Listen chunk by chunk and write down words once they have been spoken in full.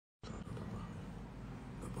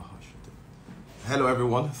Hello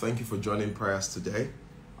everyone, thank you for joining prayers today.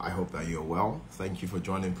 I hope that you're well. Thank you for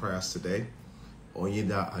joining prayers today.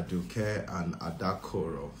 Onyida Aduke and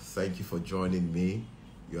Adakoro, thank you for joining me.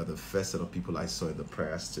 You are the first set of people I saw in the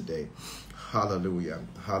prayers today. Hallelujah,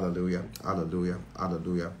 hallelujah, hallelujah,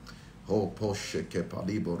 hallelujah. Oh, posheke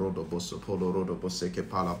palibo rodo boso polo rodo boseke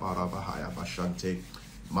palabara bahaya bashante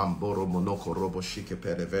mamboro monoko robo shike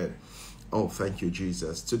pereven. Oh, thank you,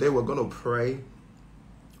 Jesus. Today we're going to pray.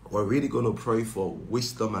 We're really going to pray for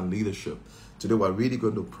wisdom and leadership. Today we're really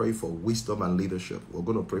going to pray for wisdom and leadership. We're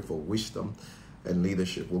going to pray for wisdom and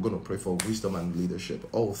leadership. We're going to pray for wisdom and leadership.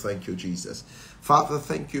 Oh, thank you, Jesus. Father,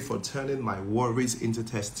 thank you for turning my worries into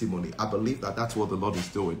testimony. I believe that that's what the Lord is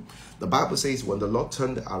doing. The Bible says when the Lord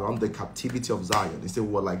turned around the captivity of Zion, he said,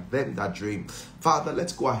 we're like them that dream. Father,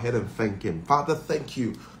 let's go ahead and thank him. Father, thank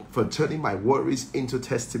you for turning my worries into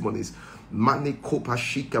testimonies. Mani kopa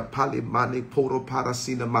shika pali mani poro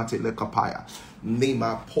parasina mate lekapaya.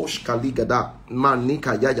 Nima poshka ligada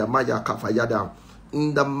manika yaya maya kafayada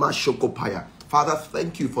inda mashokopaya. Father,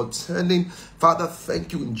 thank you for turning, Father,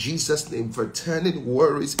 thank you in Jesus' name for turning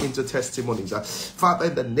worries into testimonies. Father,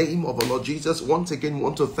 in the name of the Lord Jesus, once again,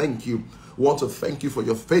 want to thank you. We want to thank you for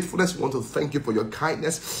your faithfulness. We want to thank you for your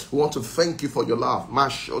kindness. We want to thank you for your love.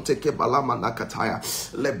 Mashoteke balama nakataya.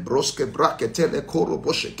 Lebroske braketele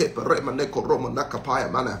korobosheke peremane koroma nakapaya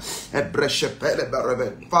mana. Ebreshepele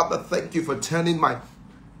bereven. Father, thank you for turning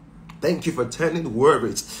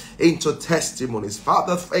worries into testimonies.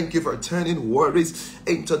 Father, thank you for turning worries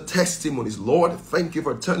into testimonies. Lord, thank you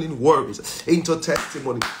for turning worries into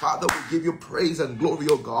testimonies. Father, we give you praise and glory,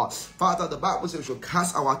 O God. Father, the Bible says we should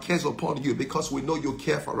cast our cares upon you because we know you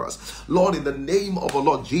care for us. Lord, in the name of the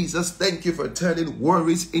Lord Jesus, thank you for turning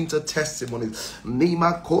worries into testimonies.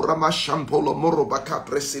 Nima korama shampolo morobaka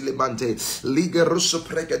presilimante. Liga russo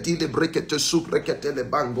precadile brekete suprecatele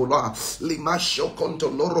bangola. Limasho conto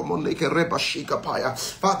loro mone.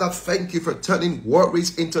 Father, thank you for turning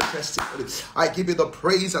worries into testimonies. I give you the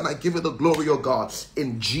praise and I give you the glory, O God.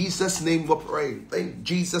 In Jesus' name we pray. In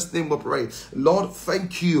Jesus' name we pray. Lord,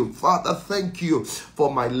 thank you. Father, thank you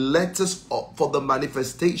for my letters, for the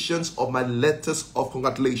manifestations of my letters of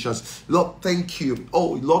congratulations. Lord, thank you.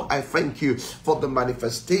 Oh, Lord, I thank you for the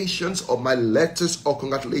manifestations of my letters of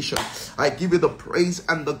congratulations. I give you the praise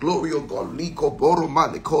and the glory, O God. Liko boro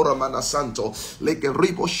mane kora mana santo. Leke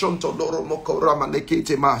ribo shonto loro mokora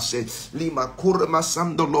manekete mase. Lima kura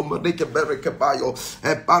masando lomo neke bereke bayo.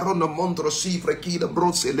 E barono mondro sifre kida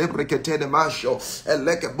brose lebre ketene masho. E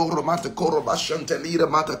leke boro mate koro bashante lira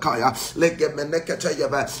matakaya. Leke meneke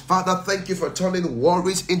teyebe. Father, thank you for turning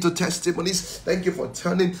worries into testimonies. Thank you for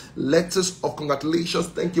turning letters of congratulations.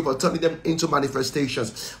 Thank you for turning them into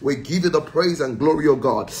manifestations. We give you the praise and glory, O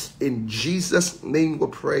God. In Jesus' name we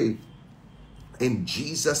pray. In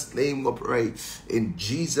Jesus' name we pray. In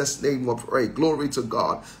Jesus' name we pray. Glory to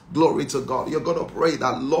God. Glory to God. You're going to pray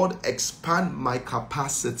that, Lord, expand my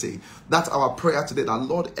capacity. That's our prayer today. That,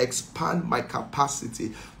 Lord, expand my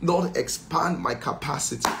capacity. Lord, expand my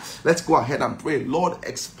capacity. Let's go ahead and pray. Lord,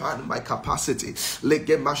 expand my capacity. Lord,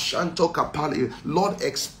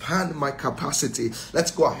 expand my capacity.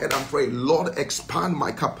 Let's go ahead and pray. Lord, expand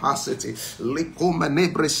my capacity. Father,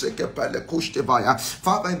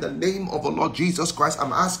 in the name of the Lord Jesus Christ,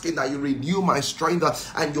 I'm asking that you renew my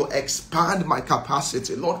strength and you expand my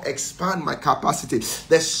capacity. Lord, expand my capacity.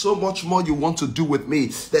 There's so much more you want to do with me.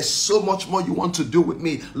 There's so much more you want to do with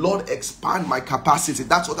me. Lord, expand my capacity.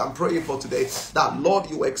 That's what I'm praying for today. That, Lord,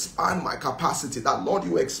 you expand my capacity. That, Lord,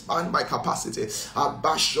 you expand my capacity.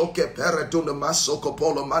 Abashoke pereduna masoko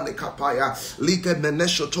polo mane kapaya. Like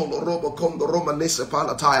menesho tolo robo kondo roma nese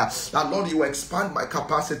palataya. That, Lord, you expand my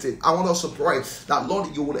capacity. I want us to pray that,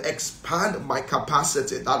 Lord, you will expand my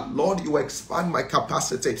capacity. That, Lord, you expand my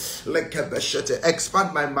capacity.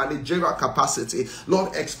 Expand my managerial capacity.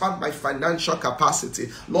 Lord, expand my financial capacity.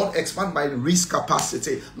 Lord, expand my risk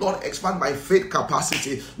capacity. Lord, expand my faith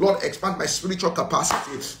capacity. Lord, expand my spiritual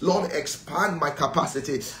capacity. Lord, expand my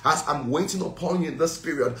capacity as I'm waiting upon you in this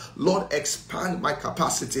period. Lord, expand my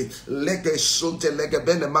capacity. Lege sunte lege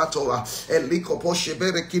bene matora. Eliko poshe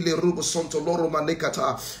bere kile rubo sonto loro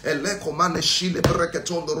manekata. Eleko mane shile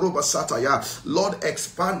breketondo ruba sataya. Lord,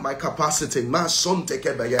 expand my capacity. Ma sonte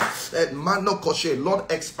kebeye. Mano koshe.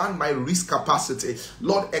 Lord, expand my risk capacity.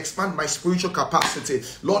 Lord, expand my spiritual capacity.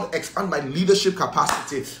 Lord, expand my leadership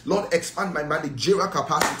capacity. Lord, expand my managerial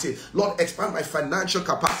capacity. Lord, expand my financial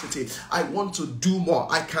capacity. I want to do more.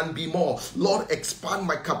 I can be more. Lord, expand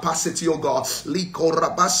my capacity, oh God.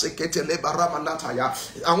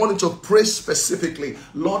 I want you to pray specifically.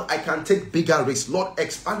 Lord, I can take bigger risks. Lord,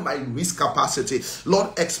 expand my risk capacity.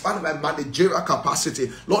 Lord, expand my managerial managerial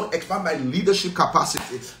capacity. Lord, expand my leadership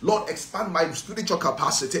capacity. Lord, expand my spiritual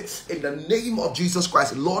capacity. In the name of Jesus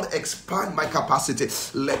Christ, Lord, expand my capacity.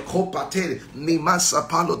 Le kopate nimasa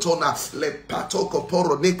palotona le pato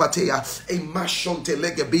koporo nepatea emashonte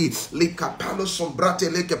legebi le kapalo sombrate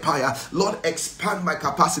lekepaya. Lord, expand my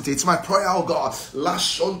capacity. It's my prayer, oh God. La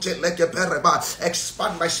shonte legepereba.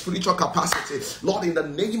 Expand my spiritual capacity. Lord, in the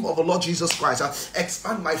name of the Lord Jesus Christ,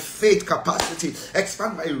 expand my faith capacity.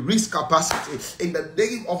 Expand my risk capacity. In the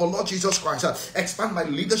name of the Lord Jesus Christ, expand my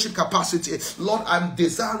leadership capacity. Lord, I'm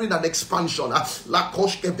desiring an expansion. La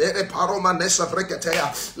koshke bere paroma nesa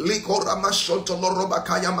vreketea. Likora mashonto loroba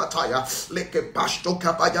kaya mataya. Leke pasto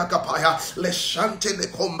kapaya kapaya. Le shante le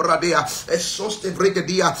kombradea. Esoste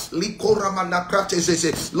vregedia. Likora manakrate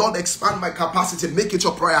zeze. Lord, expand my capacity. Make it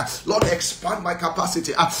your prayer. Lord, expand my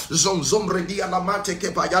capacity. Zomzom regia lamante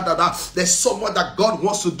kepayadada. There's so much that God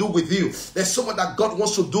wants to do with you. There's so much that God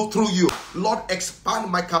wants to do through you. Lord, expand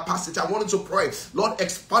my capacity. I want you to pray. Lord,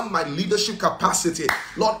 expand my leadership capacity.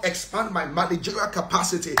 Lord, expand my managerial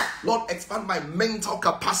capacity. Lord, expand my mental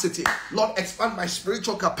capacity. Lord, expand my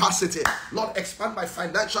spiritual capacity. Lord, expand my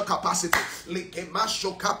financial capacity.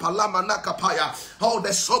 Oh,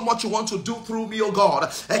 there's so much you want to do through me, oh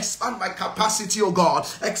God. Expand my capacity, oh God.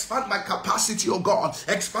 Expand my capacity, oh God.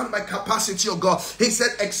 Expand my capacity, oh God. He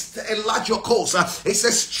said, enlarge your course. He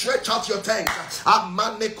says, stretch out your tanks.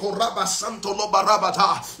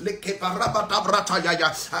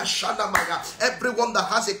 Everyone that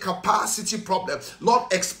has a capacity problem,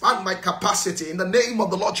 Lord, expand my capacity in the name of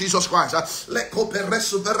the Lord Jesus Christ.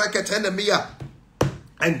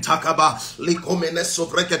 And takaba likomene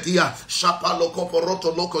sovreketia shapa loko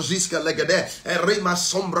poroto loko ziska legede erima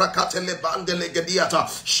sombra katele bande legediata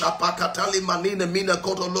shapa katali manine mina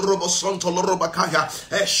koto lorobo sonto loroba kaya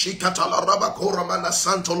shikata la raba kora mana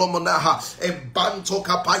santo lomonaha e banto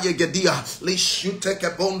kapaye gedia li shute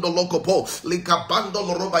ke bondo lokopo li kabando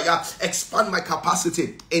loroba ya. Expand my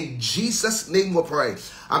capacity in Jesus' name we pray.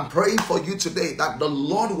 I'm praying for you today that the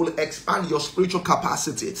Lord will expand your spiritual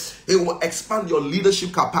capacity. He will expand your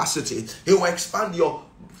leadership capacity. He will expand your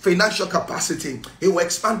financial capacity. He will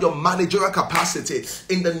expand your managerial capacity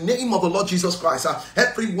in the name of the Lord Jesus Christ.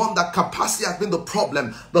 Everyone that capacity has been the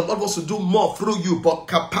problem, the Lord wants to do more through you, but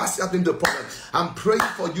capacity has been the problem. I'm praying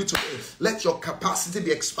for you today. Let your capacity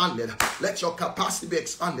be expanded. Let your capacity be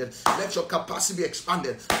expanded. Let your capacity be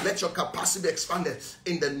expanded. Let your capacity be expanded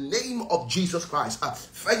in the name of Jesus Christ.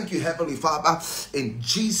 Thank you, Heavenly Father, in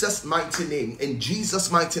Jesus' mighty name. In Jesus'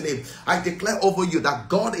 mighty name, I declare over you that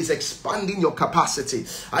God is expanding your capacity.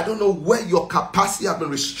 I don't know where your capacity has been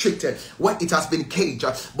restricted, where it has been caged,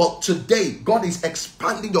 but today God is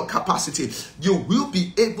expanding your capacity. You will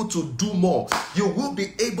be able to do more. You will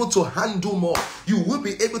be able to handle more. You will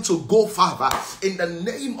be able to go farther in the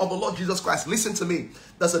name of the Lord Jesus Christ. Listen to me.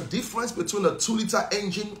 There's a difference between a 2-liter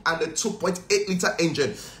engine and a 2.8-liter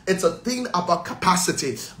engine. It's a thing about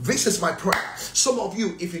capacity. This is my prayer. Some of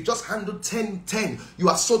you, if you just handle 10, you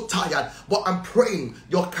are so tired. But I'm praying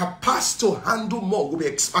your capacity to handle more will be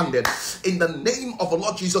expanded. In the name of the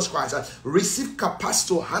Lord Jesus Christ, receive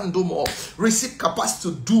capacity to handle more. Receive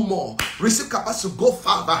capacity to do more. Receive capacity to go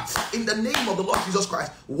farther. In the name of the Lord Jesus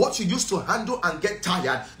Christ, what you used to handle and get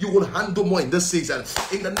tired, you will handle more in this season.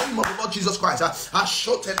 In the name of the Lord Jesus Christ,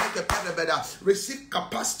 receive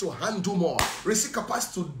capacity to handle more. Receive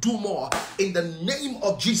capacity to do more. In the name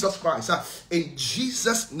of Jesus Christ. In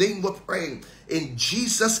Jesus' name we're praying. In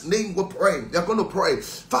Jesus' name we're praying. They're going to pray.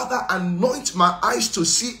 Father, anoint my eyes to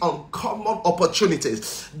see uncommon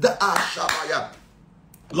opportunities.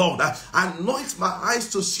 Lord, anoint my eyes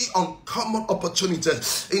to see uncommon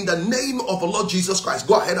opportunities in the name of the Lord Jesus Christ.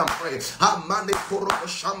 Go ahead and pray.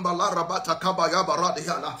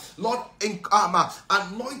 Lord,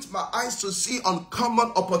 anoint my eyes to see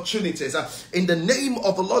uncommon opportunities in the name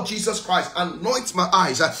of the Lord Jesus Christ. Anoint my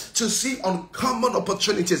eyes to see uncommon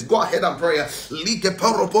opportunities. Go ahead and pray.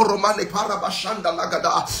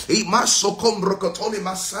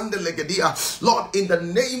 Lord, in the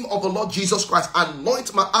name of the Lord Jesus Christ,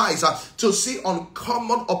 anoint my eyes to see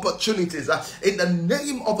uncommon opportunities in the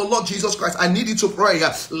name of the Lord Jesus Christ. I need you to pray.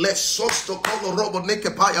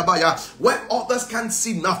 Where others can't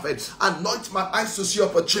see nothing, anoint my eyes to see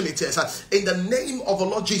opportunities in the name of the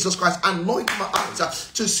Lord Jesus Christ. Anoint my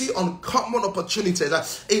eyes to see uncommon opportunities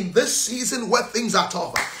in this season where things are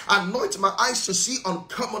tough. Anoint my eyes to see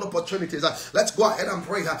uncommon opportunities. Let's go ahead and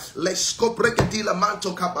pray. Let's go break a deal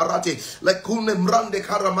manto cabarati. Lekune mrande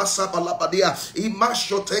karamasa balabadia. Imash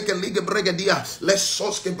shoteke lige bregadia.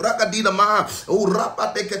 Lesoske bragadina ma.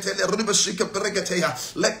 Urapa deketele ribesike bregatea.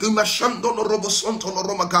 Lekuma shando no robosonto no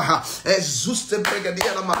romagaha. Ezuste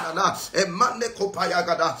bregadia na manana. Emane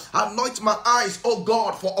kopayagada. Anoint my eyes, oh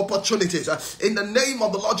God, for opportunities. In the name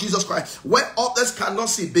of the Lord Jesus Christ. Where others cannot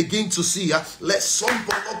see, begin to see. Let some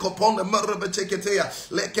look upon the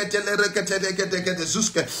marabeteketea. Leketele reketele gedegede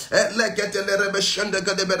zuske. Leketele rebeshende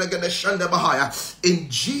gedebede shende bahaya. In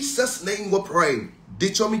Jesus' name we pray.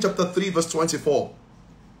 Deuteronomy chapter 3 verse 24.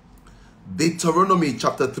 Deuteronomy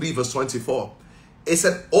chapter 3 verse 24. It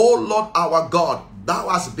said, O Lord our God, thou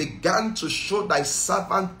hast begun to show thy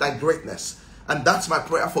servant thy greatness. And that's my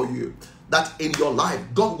prayer for you. That in your life,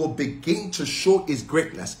 God will begin to show his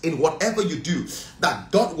greatness. In whatever you do, that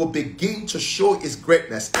God will begin to show his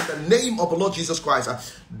greatness. In the name of the Lord Jesus Christ.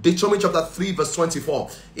 Deuteronomy chapter 3 verse 24.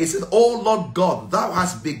 It said, O Lord God, thou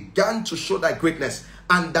hast begun to show thy greatness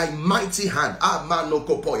and thy mighty hand.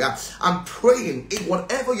 I'm praying in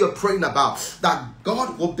whatever you're praying about, that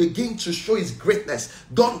God will begin to show his greatness.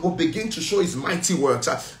 God will begin to show his mighty works.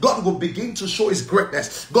 God will begin to show his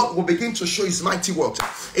greatness. God will begin to show his mighty works.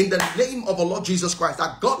 In the name of the Lord Jesus Christ,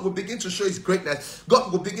 that God will begin to show his greatness.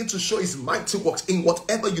 God will begin to show his mighty works in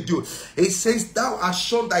whatever you do. It says, thou hast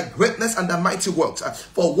shown thy greatness and thy mighty works.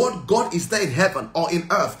 For what God is there in heaven or in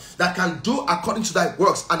earth that can do according to thy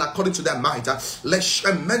works and according to thy might.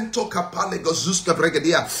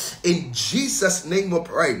 In Jesus' name we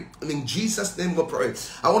pray. And in Jesus' name we pray.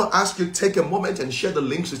 I want to ask you, take a moment and share the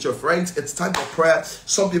links with your friends. It's time for prayer.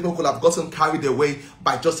 Some people could have gotten carried away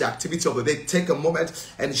by just the activity of the day. Take a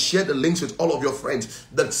moment and share the links with all of your friends.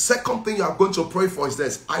 The second thing you are going to pray for is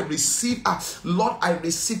this. Lord, I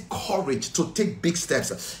receive courage to take big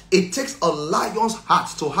steps. It takes a lion's heart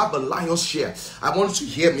to have a lion's share. I want you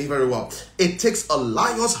to hear me very well. It takes a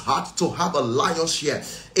lion's heart to have a lion's share.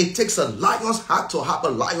 It takes a lion's heart to have a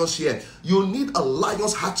lion's share. You need a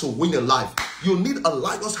lion's heart to win in life. You need a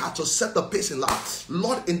lion's heart to set the pace in life.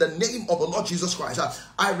 Lord, in the name of the Lord Jesus Christ,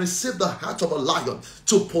 I receive the heart of a lion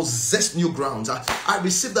to possess new grounds. I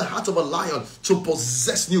receive the heart of a lion to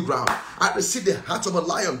possess new ground. I receive the heart of a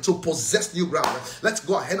lion to possess new ground. Let's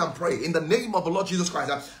go ahead and pray. In the name of the Lord Jesus Christ,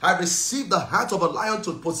 I receive the heart of a lion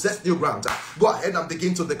to possess new ground. Go ahead and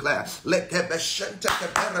begin to declare. I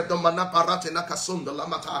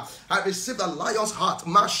receive the lion's heart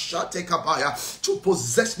to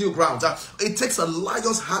possess new ground. It takes a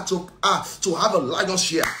lion's heart to have a lion's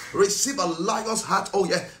share. Receive a lion's heart. Oh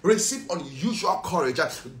yeah, receive unusual courage.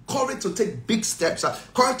 Courage to take big steps.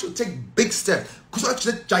 Courage to take big steps. Courage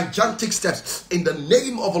to take gigantic steps. In the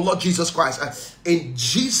name of the Lord Jesus Christ. In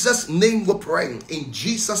Jesus' name we're praying. In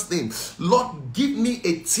Jesus' name. Lord, give me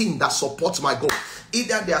a team that supports my goal.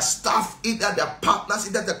 Either their staff, either their partners,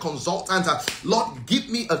 either their consultants. Lord, give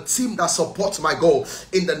me a team that supports my goal.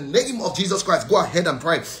 In the name of Jesus Christ, go ahead and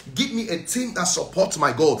pray. Give me a team that supports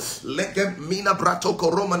my goal.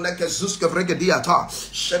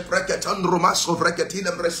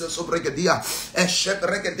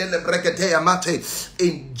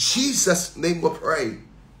 In Jesus' name we pray.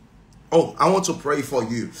 Oh, I want to pray for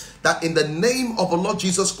you that in the name of the Lord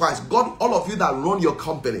Jesus Christ, God, all of you that run your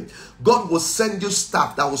company, God will send you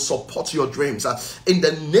staff that will support your dreams. In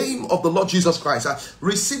the name of the Lord Jesus Christ,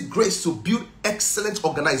 receive grace to build excellent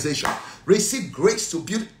organization. Receive grace to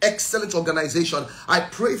build excellent organization. I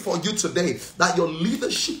pray for you today that your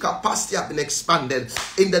leadership capacity has been expanded.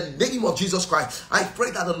 In the name of Jesus Christ, I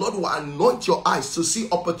pray that the Lord will anoint your eyes to see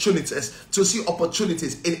opportunities,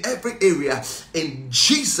 in every area. In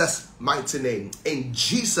Jesus' mighty name. In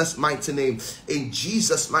Jesus' mighty name. In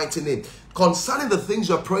Jesus' mighty name. Concerning the things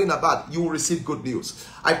you're praying about, you will receive good news.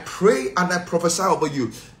 I pray and I prophesy over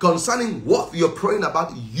you. Concerning what you're praying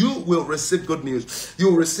about, you will receive good news.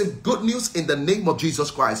 You will receive good news in the name of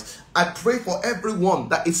Jesus Christ. I pray for everyone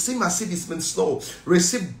that it seems as if it's been slow.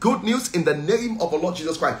 Receive good news in the name of the Lord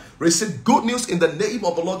Jesus Christ. Receive good news in the name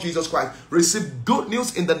of the Lord Jesus Christ. Receive good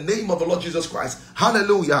news in the name of the Lord Jesus Christ.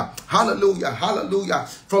 Hallelujah. Hallelujah. Hallelujah.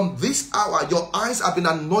 From this hour, your eyes have been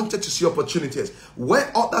anointed to see opportunities. Where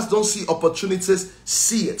others don't see opportunities,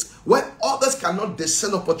 see it. Where others cannot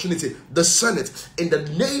discern opportunity, discern it. In the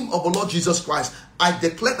name of the Lord Jesus Christ, I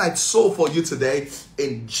declare that it's so for you today.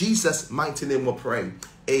 In Jesus' mighty name we pray.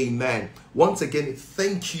 Amen. Once again,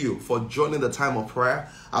 thank you for joining the time of prayer.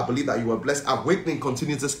 I believe that you were blessed. Awakening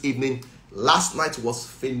continues this evening. Last night was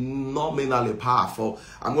phenomenally powerful.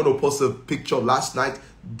 I'm going to post a picture of last night.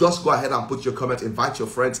 Just go ahead and put your comment. Invite your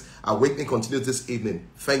friends. Awakening continues this evening.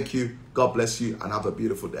 Thank you. God bless you and have a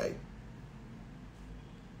beautiful day.